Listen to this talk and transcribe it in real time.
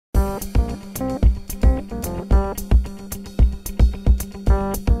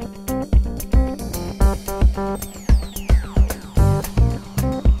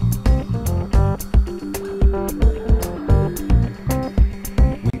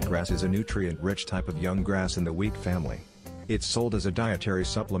Wheatgrass is a nutrient-rich type of young grass in the wheat family. It's sold as a dietary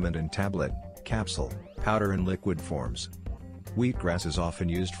supplement in tablet, capsule, powder and liquid forms. Wheatgrass is often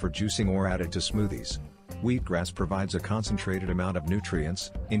used for juicing or added to smoothies. Wheatgrass provides a concentrated amount of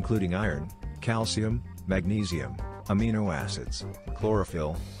nutrients, including iron, calcium, magnesium, amino acids,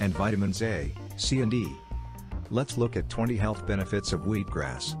 chlorophyll, and vitamins A, C and E. Let's look at 20 health benefits of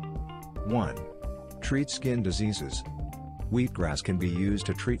wheatgrass. 1. Treat skin diseases. Wheatgrass can be used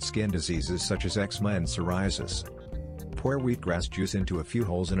to treat skin diseases such as eczema and psoriasis. Pour wheatgrass juice into a few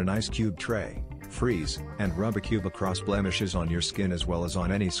holes in an ice cube tray, freeze, and rub a cube across blemishes on your skin as well as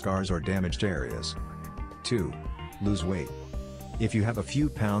on any scars or damaged areas. 2. Lose weight. If you have a few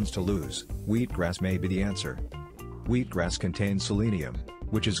pounds to lose, wheatgrass may be the answer. Wheatgrass contains selenium,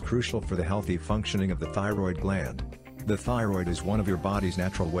 which is crucial for the healthy functioning of the thyroid gland. The thyroid is one of your body's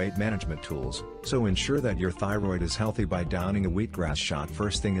natural weight management tools, so ensure that your thyroid is healthy by downing a wheatgrass shot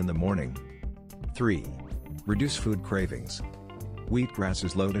first thing in the morning. 3. Reduce food cravings. Wheatgrass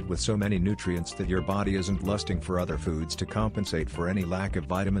is loaded with so many nutrients that your body isn't lusting for other foods to compensate for any lack of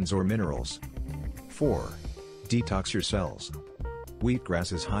vitamins or minerals. 4. Detox your cells.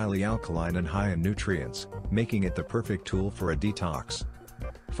 Wheatgrass is highly alkaline and high in nutrients, making it the perfect tool for a detox.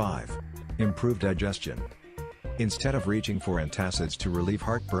 5. Improve digestion. Instead of reaching for antacids to relieve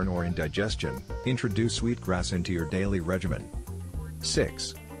heartburn or indigestion, introduce wheatgrass into your daily regimen.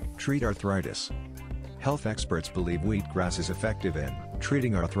 6. Treat arthritis. Health experts believe wheatgrass is effective in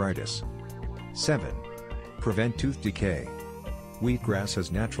treating arthritis. 7. Prevent tooth decay. Wheatgrass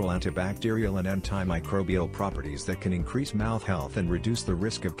has natural antibacterial and antimicrobial properties that can increase mouth health and reduce the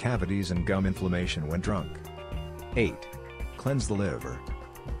risk of cavities and gum inflammation when drunk. 8. Cleanse the liver.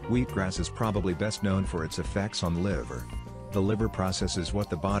 Wheatgrass is probably best known for its effects on the liver. The liver processes what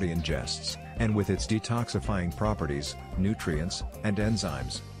the body ingests, and with its detoxifying properties, nutrients, and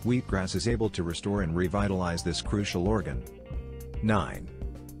enzymes, wheatgrass is able to restore and revitalize this crucial organ. 9.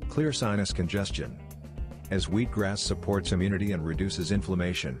 Clear sinus congestion. As wheatgrass supports immunity and reduces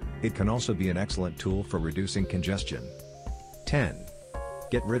inflammation, it can also be an excellent tool for reducing congestion. 10.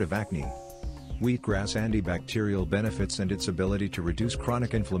 Get rid of acne. Wheatgrass antibacterial benefits and its ability to reduce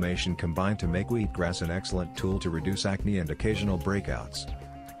chronic inflammation combine to make wheatgrass an excellent tool to reduce acne and occasional breakouts.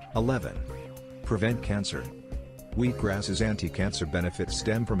 11. Prevent cancer. Wheatgrass's anti-cancer benefits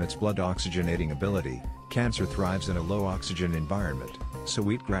stem from its blood oxygenating ability. Cancer thrives in a low oxygen environment, so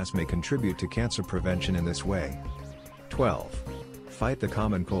wheatgrass may contribute to cancer prevention in this way. 12. Fight the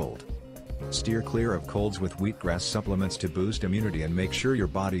common cold. Steer clear of colds with wheatgrass supplements to boost immunity and make sure your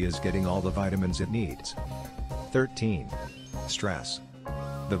body is getting all the vitamins it needs. 13. Stress.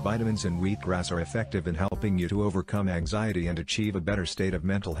 The vitamins in wheatgrass are effective in helping you to overcome anxiety and achieve a better state of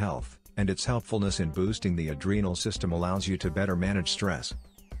mental health, and its helpfulness in boosting the adrenal system allows you to better manage stress.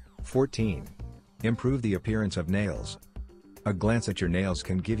 14. Improve the appearance of nails. A glance at your nails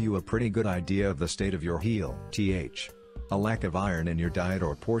can give you a pretty good idea of the state of your heel. A lack of iron in your diet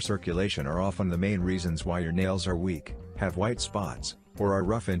or poor circulation are often the main reasons why your nails are weak, have white spots, or are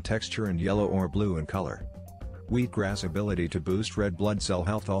rough in texture and yellow or blue in color. Wheatgrass' ability to boost red blood cell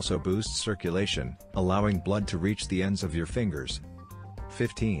health also boosts circulation, allowing blood to reach the ends of your fingers.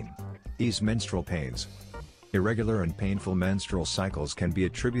 15. Ease menstrual pains. Irregular and painful menstrual cycles can be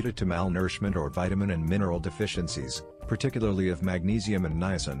attributed to malnourishment or vitamin and mineral deficiencies, particularly of magnesium and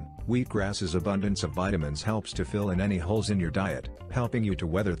niacin. Wheatgrass's abundance of vitamins helps to fill in any holes in your diet, helping you to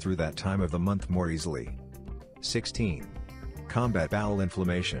weather through that time of the month more easily. 16. Combat bowel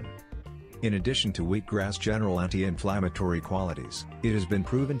inflammation. In addition to wheatgrass' general anti-inflammatory qualities, it has been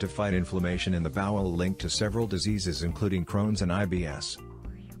proven to fight inflammation in the bowel linked to several diseases including Crohn's and IBS.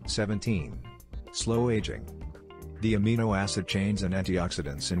 17. Slow aging. The amino acid chains and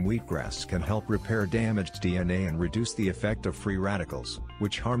antioxidants in wheatgrass can help repair damaged DNA and reduce the effect of free radicals,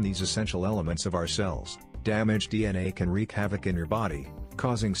 which harm these essential elements of our cells. Damaged DNA can wreak havoc in your body,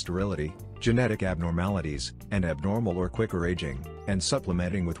 causing sterility, genetic abnormalities, and abnormal or quicker aging, and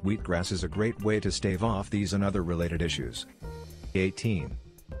supplementing with wheatgrass is a great way to stave off these and other related issues. 18.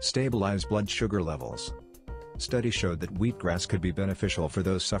 Stabilize blood sugar levels. Studies showed that wheatgrass could be beneficial for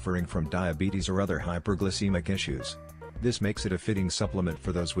those suffering from diabetes or other hyperglycemic issues. This makes it a fitting supplement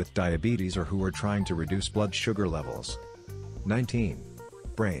for those with diabetes or who are trying to reduce blood sugar levels. 19.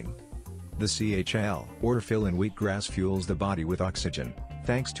 Brain. The chlorophyll in wheatgrass fuels the body with oxygen,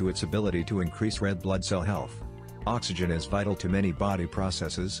 thanks to its ability to increase red blood cell health. Oxygen is vital to many body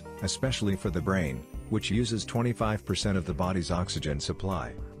processes, especially for the brain, which uses 25% of the body's oxygen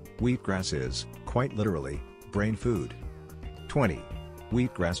supply. Wheatgrass is, quite literally, brain food. 20.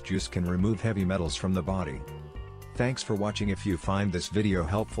 Wheatgrass juice can remove heavy metals from the body. Thanks for watching. If you find this video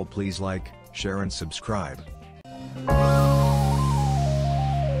helpful, please like, share and subscribe.